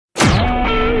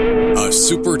a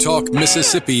Super Talk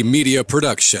Mississippi media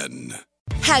production.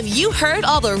 Have you heard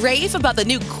all the rave about the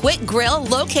new Quick Grill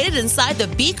located inside the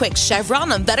Be Quick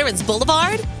Chevron on Veterans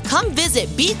Boulevard? Come visit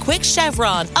Be Quick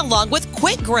Chevron along with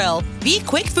Quick Grill, Be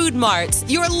Quick Food Marts,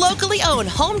 your locally owned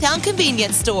hometown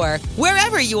convenience store,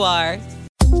 wherever you are.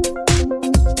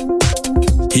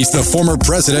 He's the former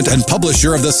president and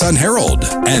publisher of the Sun Herald,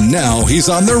 and now he's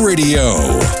on the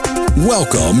radio.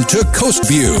 Welcome to Coast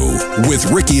View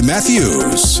with Ricky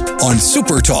Matthews on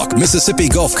Super Talk Mississippi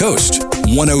Gulf Coast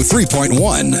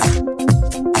 103.1.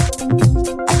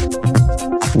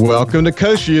 Welcome to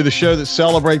Coast View, the show that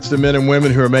celebrates the men and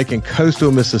women who are making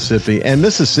coastal Mississippi, and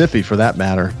Mississippi for that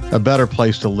matter, a better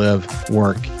place to live,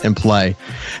 work, and play.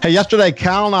 Hey, yesterday,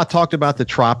 Kyle and I talked about the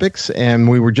tropics, and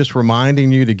we were just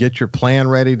reminding you to get your plan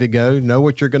ready to go, know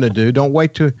what you're going to do. Don't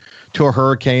wait till a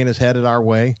hurricane is headed our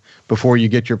way before you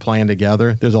get your plan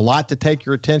together. There's a lot to take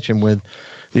your attention with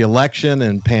the election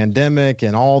and pandemic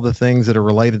and all the things that are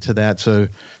related to that. So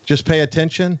just pay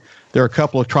attention. There are a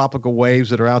couple of tropical waves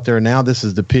that are out there now. This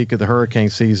is the peak of the hurricane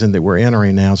season that we're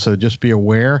entering now. So just be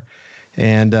aware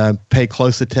and pay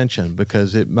close attention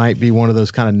because it might be one of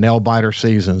those kind of nail-biter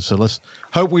seasons. So let's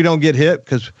hope we don't get hit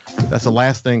because that's the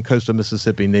last thing coastal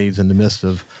Mississippi needs in the midst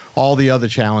of all the other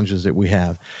challenges that we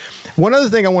have. One other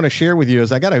thing I want to share with you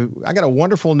is I got a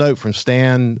wonderful note from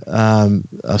Stan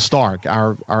Stark,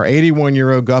 our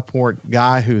 81-year-old Gulfport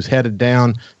guy who's headed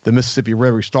down the Mississippi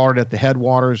River. He started at the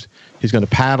headwaters. He's going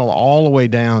to paddle all the way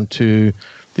down to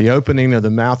the opening of the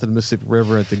mouth of the Mississippi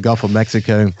River at the Gulf of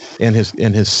Mexico in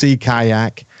his sea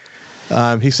kayak.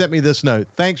 He sent me this note.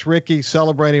 Thanks, Ricky.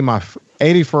 Celebrating my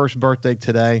 81st birthday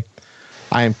today.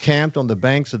 I am camped on the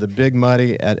banks of the Big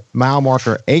Muddy at mile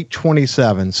marker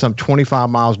 827, some 25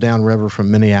 miles downriver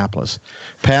from Minneapolis.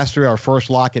 Passed through our first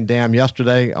lock and dam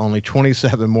yesterday, only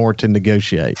 27 more to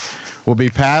negotiate. We'll be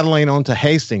paddling on to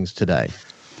Hastings today.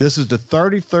 This is the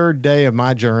 33rd day of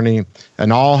my journey,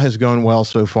 and all has gone well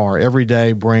so far. Every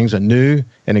day brings a new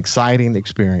and exciting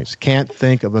experience. Can't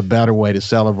think of a better way to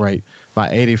celebrate my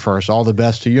 81st. All the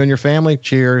best to you and your family.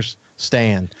 Cheers,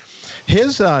 Stan.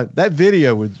 His that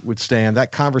video with Stan,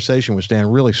 that conversation with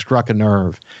Stan really struck a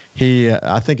nerve.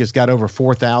 I think it's got over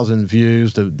 4,000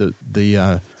 views.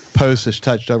 The post has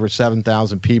touched over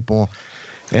 7,000 people.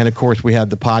 And, of course, we had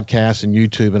the podcast and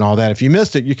YouTube and all that. If you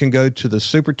missed it, you can go to the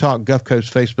Super Talk Gulf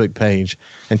Coast Facebook page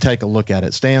and take a look at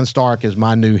it. Stan Stark is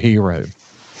my new hero.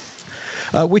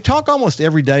 We talk almost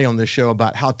every day on this show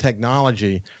about how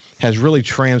technology has really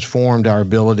transformed our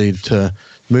ability to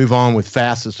move on with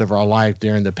facets of our life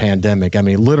during the pandemic. I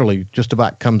mean, literally just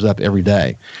about comes up every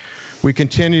day. We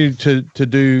continue to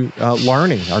do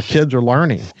learning. Our kids are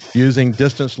learning using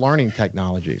distance learning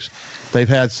technologies. They've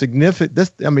had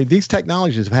these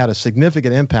technologies have had a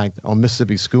significant impact on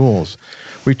Mississippi schools.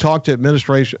 We talked to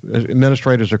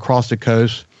administrators across the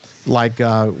coast, like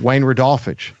Wayne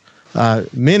Rodolfich,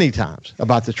 many times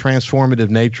about the transformative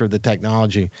nature of the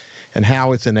technology and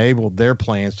how it's enabled their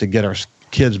plans to get our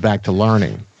kids back to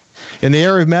learning. In the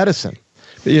area of medicine,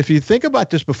 if you think about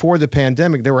this before the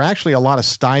pandemic, there were actually a lot of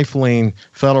stifling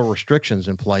federal restrictions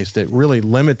in place that really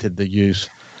limited the use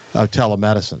of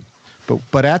telemedicine.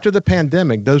 But after the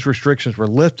pandemic, those restrictions were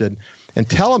lifted, and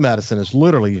telemedicine has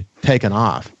literally taken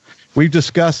off. We've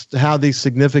discussed how these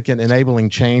significant enabling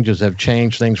changes have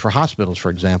changed things for hospitals, for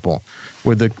example,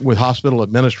 with hospital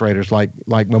administrators like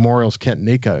Memorial's Kent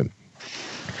Nico.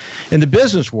 In the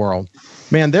business world,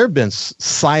 man, there have been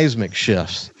seismic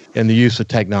shifts in the use of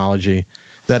technology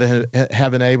that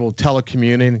have enabled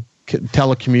telecommuting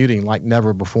like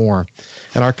never before.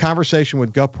 And our conversation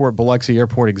with Gulfport Biloxi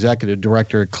Airport Executive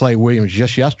Director Clay Williams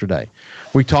just yesterday,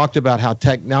 we talked about how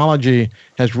technology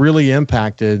has really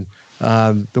impacted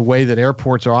the way that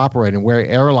airports are operating, where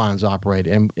airlines operate,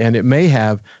 and it may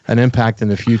have an impact in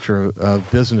the future of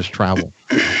business travel.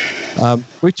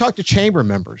 We talked to chamber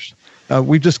members.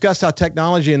 We've discussed how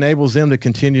technology enables them to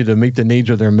continue to meet the needs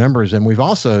of their members, and we've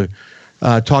also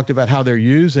talked about how they're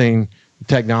using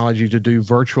technology to do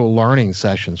virtual learning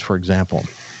sessions, for example.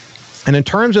 And in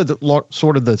terms of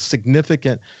the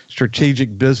significant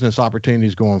strategic business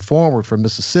opportunities going forward for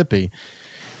Mississippi,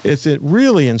 it's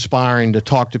really inspiring to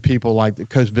talk to people like the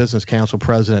Coast Business Council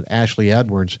President Ashley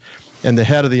Edwards and the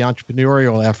head of the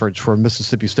entrepreneurial efforts for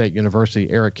Mississippi State University,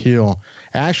 Eric Hill.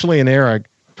 Ashley and Eric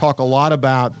talk a lot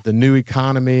about the new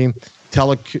economy,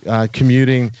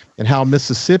 telecommuting, and how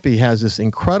Mississippi has this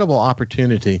incredible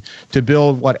opportunity to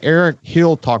build what Eric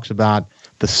Hill talks about,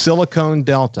 the Silicon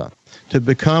Delta, to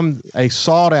become a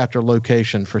sought-after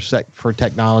location for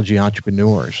technology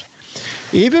entrepreneurs.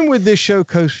 Even with this show,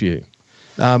 Coast View,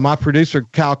 My producer,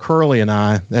 Kyle Curley, and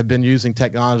I have been using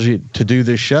technology to do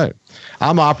this show.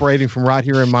 I'm operating from right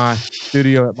here in my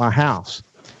studio at my house.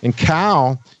 And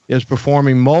Kyle is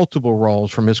performing multiple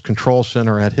roles from his control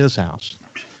center at his house.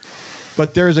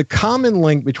 But there's a common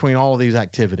link between all of these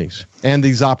activities and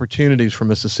these opportunities for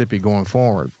Mississippi going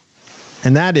forward.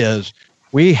 And that is,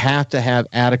 we have to have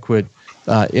adequate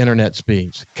internet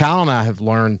speeds. Kyle and I have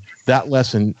learned that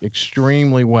lesson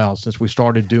extremely well since we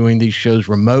started doing these shows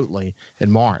remotely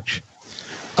in March.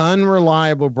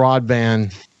 Unreliable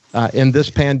broadband in this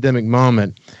pandemic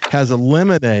moment has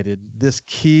eliminated this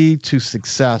key to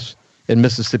success in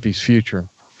Mississippi's future.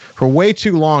 For way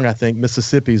too long, I think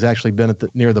Mississippi's actually been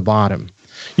near the bottom.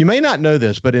 You may not know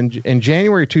this, but in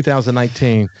January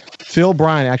 2019, Phil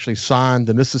Bryant actually signed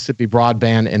the Mississippi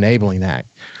Broadband Enabling Act.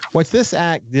 What this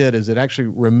act did is it actually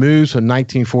removes some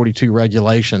 1942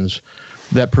 regulations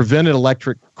that prevented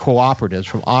electric cooperatives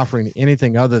from offering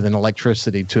anything other than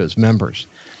electricity to its members.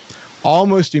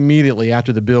 Almost immediately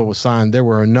after the bill was signed, there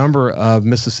were a number of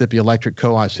Mississippi electric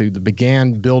co-ops who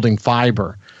began building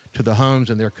fiber to the homes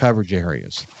in their coverage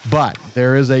areas. But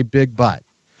there is a big but.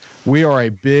 We are a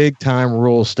big-time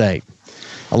rural state.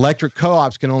 Electric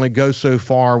co-ops can only go so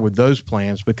far with those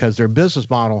plans because their business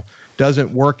model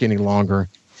doesn't work any longer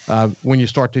when you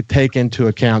start to take into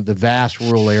account the vast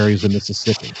rural areas of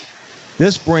Mississippi.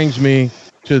 This brings me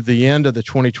to the end of the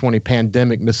 2020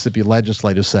 pandemic Mississippi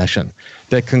legislative session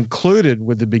that concluded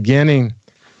with the beginning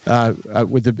at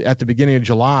the beginning of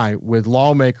July with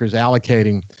lawmakers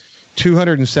allocating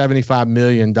 $275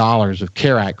 million of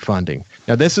CARE Act funding.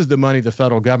 Now, this is the money the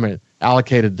federal government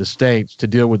allocated to states to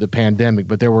deal with the pandemic,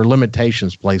 but there were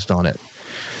limitations placed on it.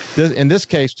 In this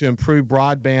case, to improve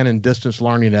broadband and distance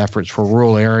learning efforts for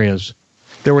rural areas,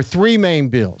 there were three main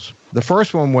bills. The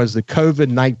first one was the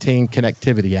COVID-19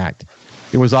 Connectivity Act.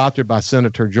 It was authored by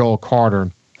Senator Joel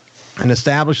Carter and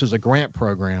establishes a grant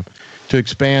program to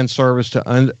expand service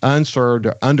to unserved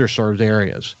or underserved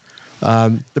areas.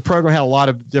 The program had a lot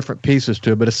of different pieces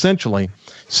to it, but essentially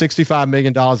 $65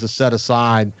 million is set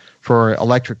aside for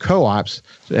electric co-ops,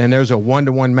 and there's a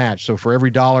one-to-one match. So for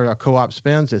every dollar a co-op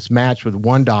spends, it's matched with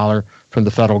 $1 from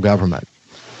the federal government.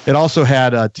 It also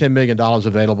had $10 million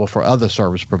available for other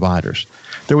service providers.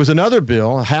 There was another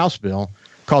bill, a House bill,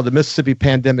 called the Mississippi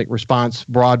Pandemic Response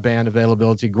Broadband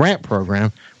Availability Grant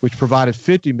Program, which provided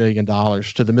 $50 million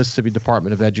to the Mississippi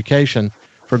Department of Education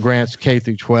for grants K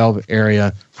through 12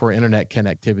 area for internet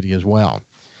connectivity as well.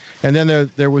 And then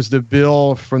there was the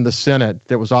bill from the Senate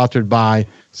that was authored by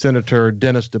Senator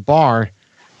Dennis DeBar,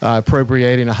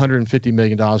 appropriating $150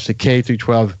 million to K through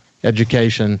 12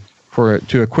 education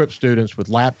to equip students with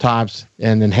laptops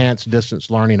and enhance distance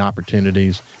learning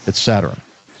opportunities, et cetera.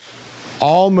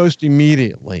 Almost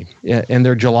immediately in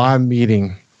their July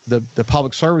meeting, the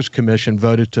Public Service Commission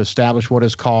voted to establish what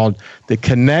is called the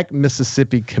Connect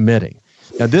Mississippi Committee.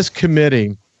 Now, this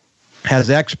committee has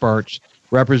experts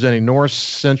representing North,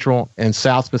 Central, and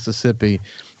South Mississippi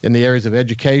in the areas of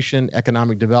education,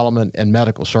 economic development, and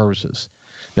medical services.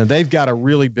 Now, they've got a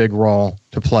really big role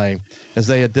to play as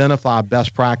they identify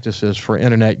best practices for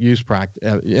internet use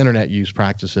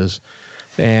practices.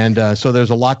 And so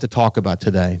there's a lot to talk about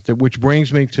today, which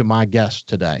brings me to my guest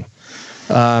today.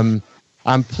 I'm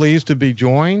pleased to be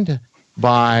joined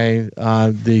by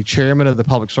the chairman of the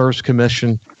Public Service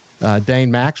Commission, Dane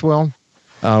Maxwell,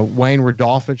 Wayne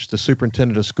Rodolphich, the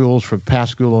superintendent of schools for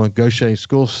Pascagoula and Gaucher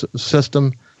School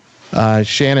System,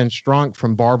 Shannon Strunk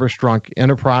from Barbara Strunk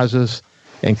Enterprises,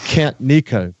 and Kent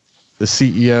Nico, the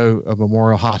CEO of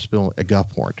Memorial Hospital at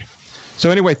Gulfport. So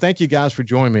anyway, thank you guys for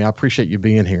joining me. I appreciate you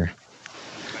being here.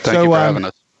 Thank you for having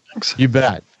us. Thanks. You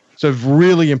bet. It's a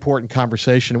really important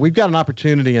conversation. We've got an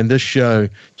opportunity in this show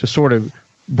to sort of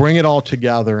bring it all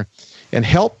together and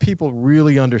help people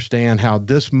really understand how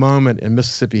this moment in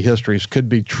Mississippi history could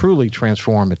be truly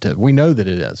transformative. We know that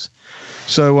it is.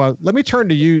 So let me turn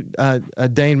to you,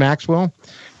 Dane Maxwell,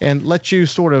 and let you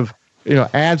sort of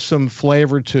add some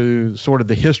flavor to sort of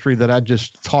the history that I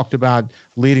just talked about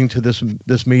leading to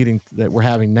this meeting that we're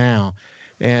having now.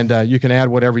 And you can add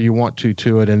whatever you want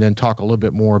to it, and then talk a little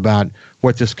bit more about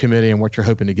what this committee and what you're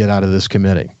hoping to get out of this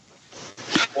committee.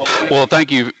 Well,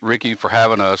 thank you, Ricky, for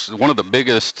having us. One of the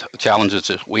biggest challenges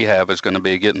that we have is going to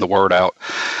be getting the word out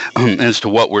as to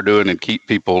what we're doing and keep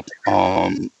people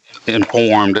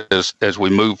informed as we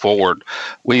move forward.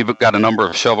 We've got a number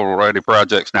of shovel-ready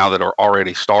projects now that are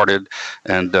already started,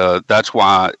 and that's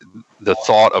why the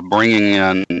thought of bringing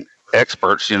in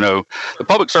experts, the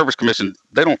Public Service Commission,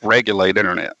 they don't regulate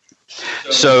internet.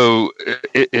 So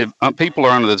people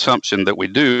are under the assumption that we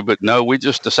do, but no, we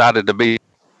just decided to be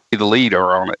the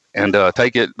leader on it and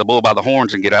take the bull by the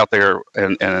horns and get out there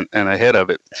and ahead of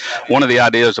it. One of the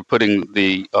ideas of putting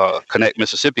the Connect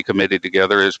Mississippi Committee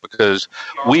together is because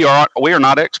we are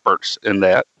not experts in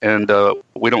that, and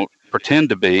we don't pretend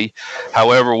to be.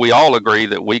 However, we all agree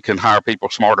that we can hire people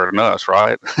smarter than us,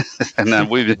 right? and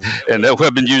we've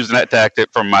been using that tactic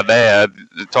from my dad,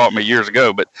 that taught me years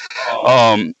ago. But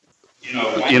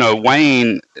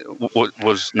Wayne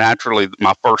was naturally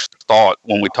my first thought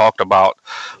when we talked about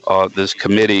this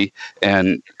committee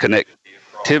and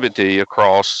connectivity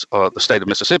across the state of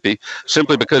Mississippi,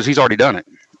 simply because he's already done it.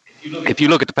 If you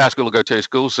look at the Pascagoula-Gautier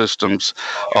school systems,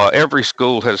 every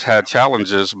school has had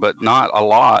challenges, but not a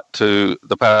lot to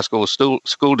the Pascagoula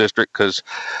school district, because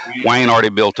Wayne already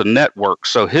built a network.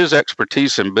 So his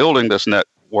expertise in building this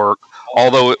network,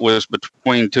 although it was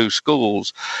between two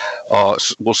schools,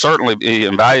 will certainly be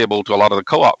invaluable to a lot of the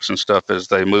co-ops and stuff as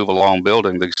they move along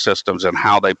building these systems and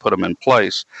how they put them in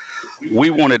place.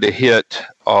 We wanted to hit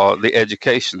the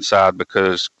education side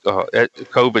because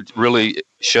COVID really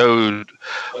showed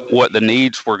what the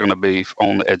needs were going to be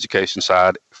on the education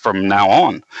side from now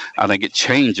on. I think it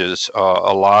changes.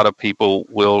 A lot of people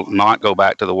will not go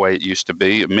back to the way it used to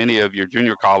be. Many of your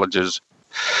junior colleges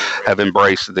have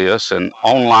embraced this, and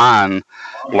online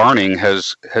learning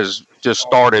has just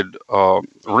started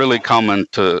really coming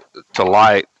to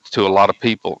light to a lot of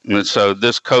people. And so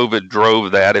this COVID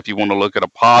drove that. If you want to look at a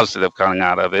positive coming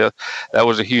out of it, that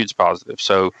was a huge positive.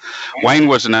 So Wayne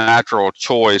was a natural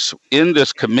choice. In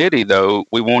this committee, though,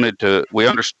 we understood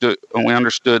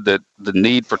that the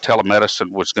need for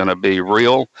telemedicine was going to be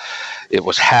real. It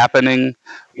was happening.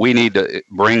 We need to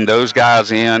bring those guys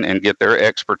in and get their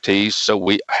expertise so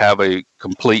we have a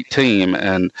complete team.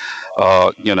 And,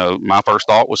 my first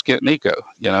thought was Kent Nico.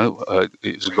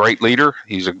 He's a great leader.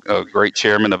 He's a great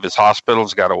chairman of his hospital.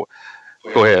 Go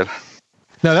ahead.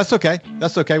 No, that's okay.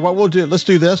 That's okay. What we'll do, let's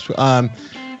do this.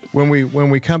 When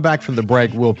we come back from the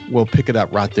break, we'll pick it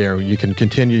up right there. You can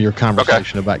continue your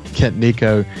conversation about Kent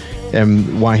Nico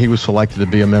and why he was selected to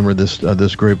be a member of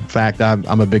this group. In fact,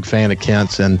 I'm a big fan of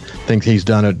Kent's and think he's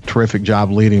done a terrific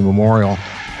job leading Memorial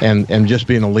and just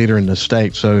being a leader in the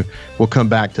state. So we'll come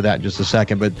back to that in just a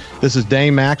second. But this is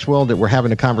Dane Maxwell that we're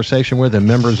having a conversation with, and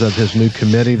members of his new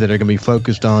committee that are going to be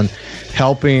focused on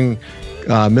helping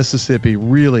Mississippi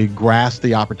really grasp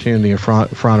the opportunity in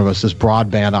front of us, this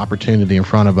broadband opportunity in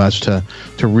front of us to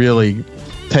really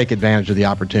take advantage of the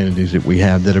opportunities that we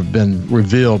have that have been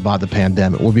revealed by the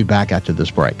pandemic. We'll be back after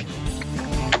this break.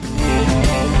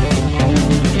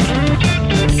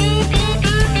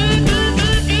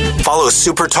 Follow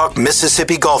SuperTalk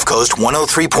Mississippi Gulf Coast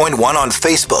 103.1 on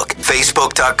Facebook.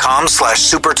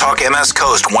 Facebook.com/SuperTalk MS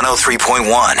Coast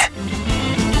 103.1.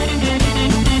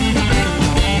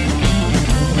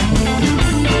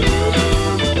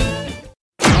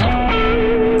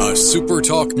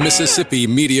 SuperTalk Mississippi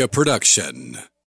media production.